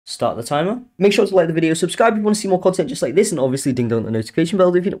Start the timer. Make sure to like the video, subscribe if you want to see more content just like this, and obviously ding dong the notification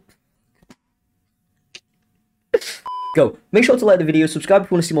bell if you don't. Go. Make sure to like the video, subscribe if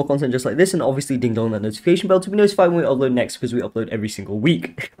you want to see more content just like this, and obviously ding dong that notification bell to be notified when we upload next, because we upload every single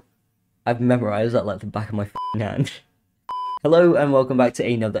week. I've memorized that like the back of my hand. Hello and welcome back to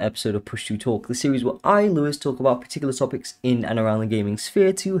another episode of Push to Talk, the series where I, Lewis, talk about particular topics in and around the gaming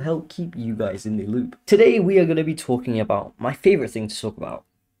sphere to help keep you guys in the loop. Today we are going to be talking about my favourite thing to talk about.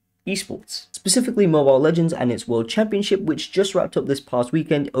 Esports, specifically Mobile Legends and its World Championship, which just wrapped up this past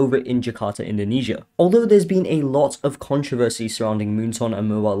weekend over in Jakarta, Indonesia. Although there's been a lot of controversy surrounding Moonton and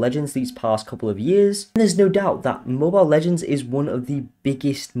Mobile Legends these past couple of years, there's no doubt that Mobile Legends is one of the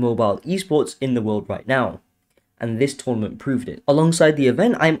biggest mobile esports in the world right now, and this tournament proved it. Alongside the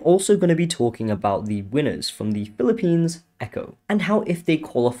event, I'm also going to be talking about the winners from the Philippines, Echo, and how if they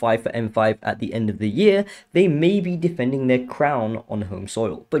qualify for M5 at the end of the year, they may be defending their crown on home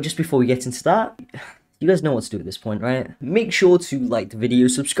soil. But just before we get into that, you guys know what to do at this point, right? Make sure to like the video,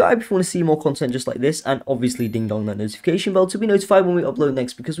 subscribe if you want to see more content just like this, and obviously ding dong that notification bell to be notified when we upload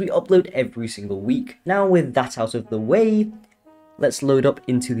next, because we upload every single week. Now with that out of the way, let's load up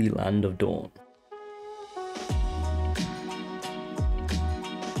into the Land of Dawn.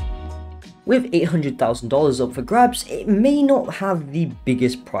 With $800,000 up for grabs, it may not have the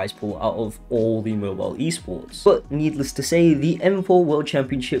biggest prize pool out of all the mobile esports. But needless to say, the M4 World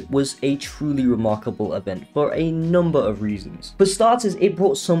Championship was a truly remarkable event for a number of reasons. For starters, it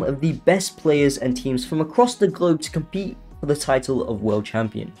brought some of the best players and teams from across the globe to compete for the title of World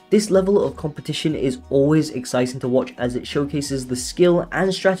Champion. This level of competition is always exciting to watch, as it showcases the skill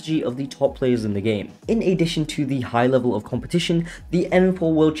and strategy of the top players in the game. In addition to the high level of competition, the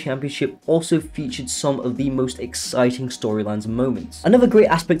M4 World Championship also featured some of the most exciting storylines and moments. Another great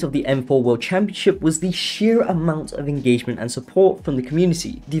aspect of the M4 World Championship was the sheer amount of engagement and support from the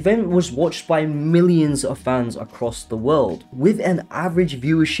community. The event was watched by millions of fans across the world, with an average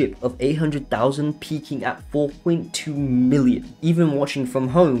viewership of 800,000 peaking at 4.2 million. Even watching from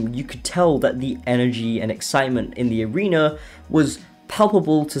home, you could tell that the energy and excitement in the arena was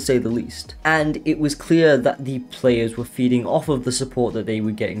palpable, to say the least, and it was clear that the players were feeding off of the support that they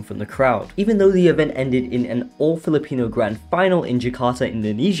were getting from the crowd. Even though the event ended in an all-Filipino grand final in Jakarta,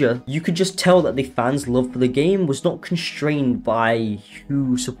 Indonesia, you could just tell that the fans' love for the game was not constrained by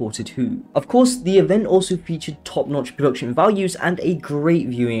who supported who. Of course, the event also featured top-notch production values and a great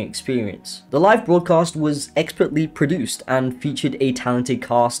viewing experience. The live broadcast was expertly produced and featured a talented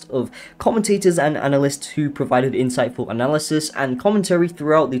cast of commentators and analysts who provided insightful analysis and commentary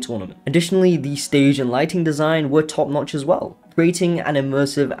throughout the tournament. Additionally, the stage and lighting design were top-notch as well, creating an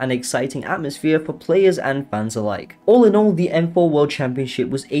immersive and exciting atmosphere for players and fans alike. All in all, the M4 World Championship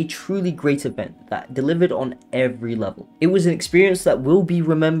was a truly great event that delivered on every level. It was an experience that will be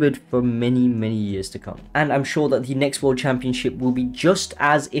remembered for many years to come, and I'm sure that the next World Championship will be just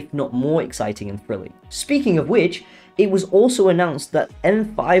as, if not more, exciting and thrilling. Speaking of which, it was also announced that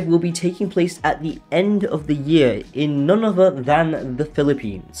M5 will be taking place at the end of the year in none other than the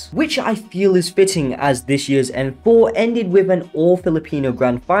Philippines, which I feel is fitting, as this year's M4 ended with an all-Filipino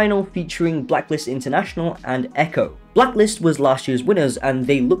grand final featuring Blacklist International and Echo. Blacklist was last year's winners, and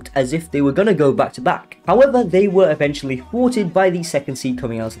they looked as if they were gonna go back to back. However, they were eventually thwarted by the second seed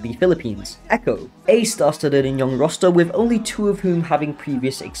coming out of the Philippines, Echo, a star-studded and young roster with only two of whom having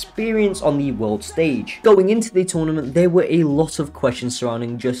previous experience on the world stage. Going into the tournament, there were a lot of questions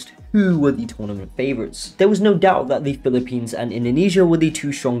surrounding just who were the tournament favourites. There was no doubt that the Philippines and Indonesia were the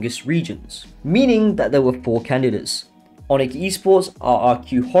two strongest regions, meaning that there were four candidates: Onyx Esports,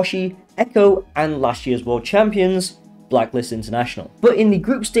 RRQ Hoshi, Echo, and last year's world champions, Blacklist International. But in the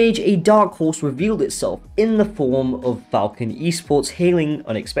group stage, a dark horse revealed itself in the form of Falcon Esports, hailing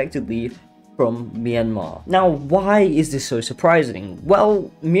unexpectedly from Myanmar. Now, why is this so surprising?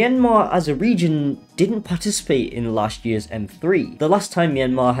 Well, Myanmar as a region didn't participate in last year's M3. The last time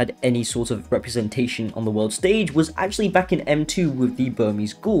Myanmar had any sort of representation on the world stage was actually back in M2 with the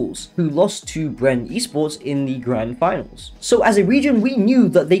Burmese Ghouls, who lost to Bren Esports in the grand finals. So as a region, we knew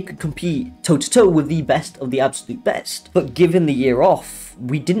that they could compete toe-to-toe with the best of the absolute best. But given the year off,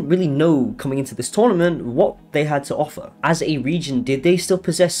 we didn't really know coming into this tournament what they had to offer. As a region, did they still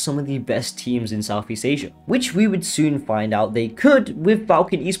possess some of the best teams in Southeast Asia? Which we would soon find out they could, with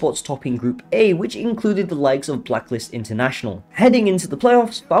Falcon Esports topping Group A, which included the likes of Blacklist International. Heading into the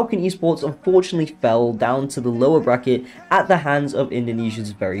playoffs, Falcon Esports unfortunately fell down to the lower bracket at the hands of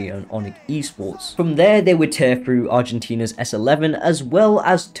Indonesia's very own Onyx Esports. From there, they would tear through Argentina's S11 as well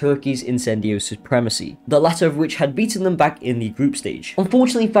as Turkey's Incendio Supremacy, the latter of which had beaten them back in the group stage.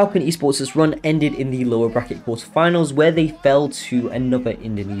 Unfortunately, Falcon Esports' run ended in the lower bracket quarterfinals, where they fell to another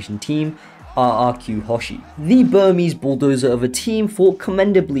Indonesian team, RRQ Hoshi. The Burmese bulldozer of a team fought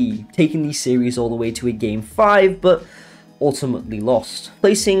commendably, taking the series all the way to a game 5, but ultimately lost,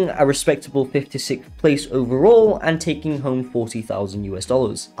 placing a respectable 56th place overall and taking home $40,000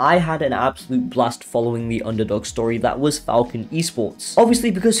 US. I had an absolute blast following the underdog story that was Falcon Esports.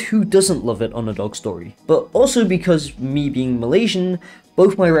 Obviously because who doesn't love an underdog story? But also because me being Malaysian,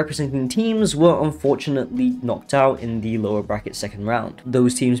 both my representing teams were unfortunately knocked out in the lower bracket second round.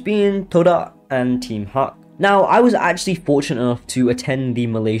 Those teams being Todak and Team Hak. Now, I was actually fortunate enough to attend the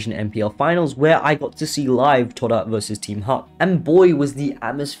Malaysian MPL finals where I got to see live Todak versus Team Hak, and boy was the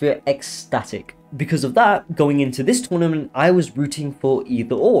atmosphere ecstatic. Because of that, going into this tournament, I was rooting for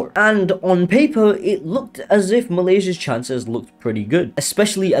either or. And on paper, it looked as if Malaysia's chances looked pretty good,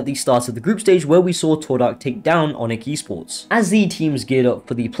 especially at the start of the group stage where we saw Todak take down Onyx Esports. As the teams geared up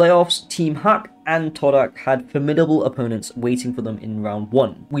for the playoffs, Team Hak and Todak had formidable opponents waiting for them in round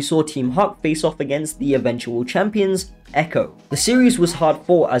 1. We saw Team Hak face off against the eventual champions, Echo. The series was hard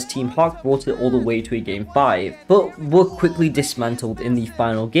fought as Team Hak brought it all the way to a game 5, but were quickly dismantled in the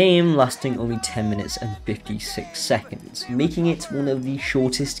final game, lasting only 10 minutes and 56 seconds, making it one of the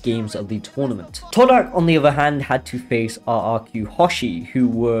shortest games of the tournament. Todak, on the other hand, had to face RRQ Hoshi, who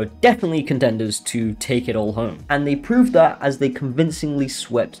were definitely contenders to take it all home, and they proved that as they convincingly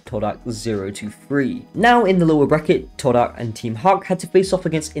swept Todak 0-3. Now in the lower bracket, Todak and Team Hak had to face off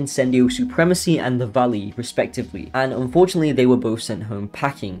against Incendio Supremacy and the Valley, respectively, and unfortunately they were both sent home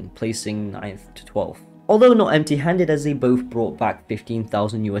packing, placing 9th to 12th. Although not empty-handed, as they both brought back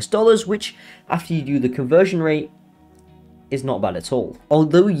 $15,000 US, which, after you do the conversion rate, is not bad at all.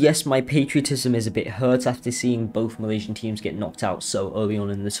 Although yes, my patriotism is a bit hurt after seeing both Malaysian teams get knocked out so early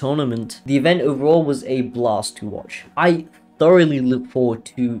on in the tournament, the event overall was a blast to watch. I thoroughly look forward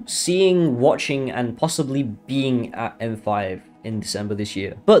to seeing, watching, and possibly being at M5 in December this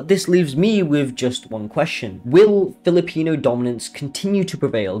year. But this leaves me with just one question. Will Filipino dominance continue to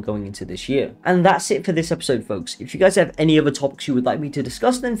prevail going into this year? And that's it for this episode, folks. If you guys have any other topics you would like me to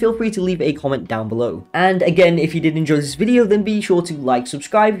discuss, then feel free to leave a comment down below. And again, if you did enjoy this video, then be sure to like,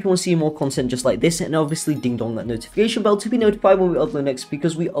 subscribe if you want to see more content just like this, and obviously ding dong that notification bell to be notified when we upload next,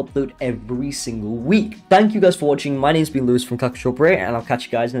 because we upload every single week. Thank you guys for watching. My name's been Lewis from Kakuchopurei, and I'll catch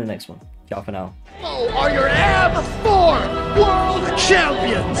you guys in the next one. Ciao for now. Are your M4 World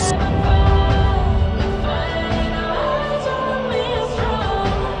Champions!